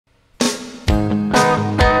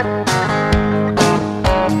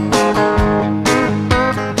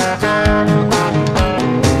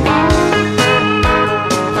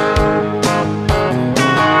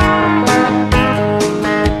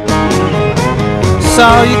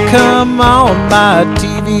saw you come on my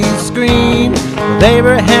TV screen with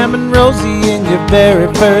Abraham and Rosie in your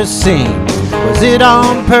very first scene. Was it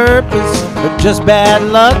on purpose or just bad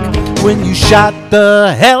luck when you shot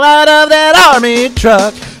the hell out of that army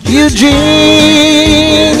truck?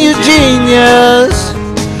 Eugene, you genius,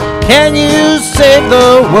 can you save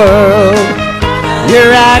the world?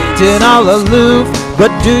 You're acting all aloof, but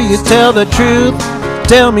do you tell the truth?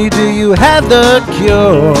 Tell me, do you have the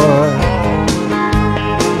cure?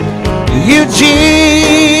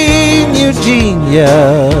 Eugene, you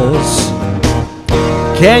genius,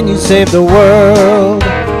 can you save the world?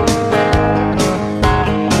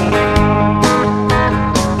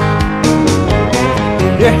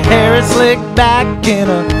 Your hair is slicked back in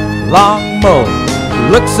a long mow.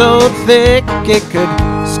 You look so thick it could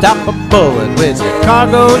stop a bullet. With your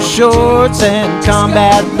cargo shorts and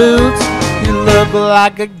combat boots, you look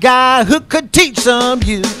like a guy who could teach some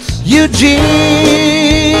youth.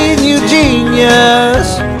 Eugene, you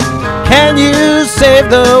genius, can you save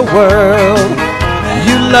the world?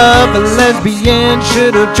 You love a lesbian,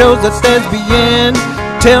 should've chose a thespian.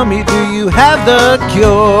 Tell me, do you have the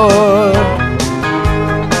cure?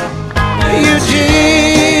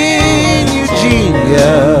 Eugene, you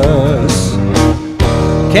genius,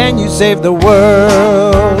 can you save the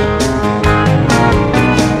world?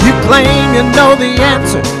 You claim you know the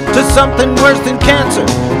answer to something worse than cancer.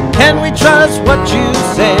 Can we trust what you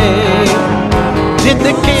say? Did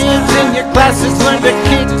the kids in your classes learn to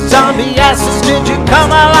kick zombie asses? Did you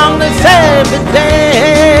come along to save the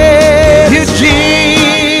day?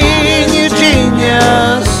 Eugene, you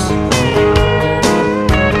genius,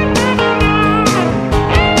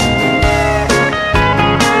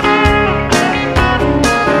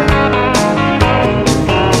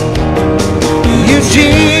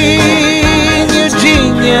 Eugene, you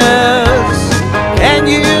genius, can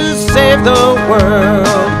you save the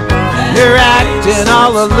world? You're acting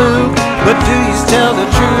all aloof, but do you tell the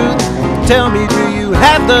truth? Tell me, do you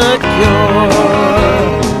have the cure?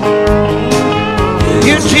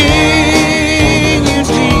 Eugene, you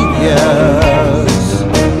genius,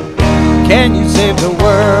 can you save the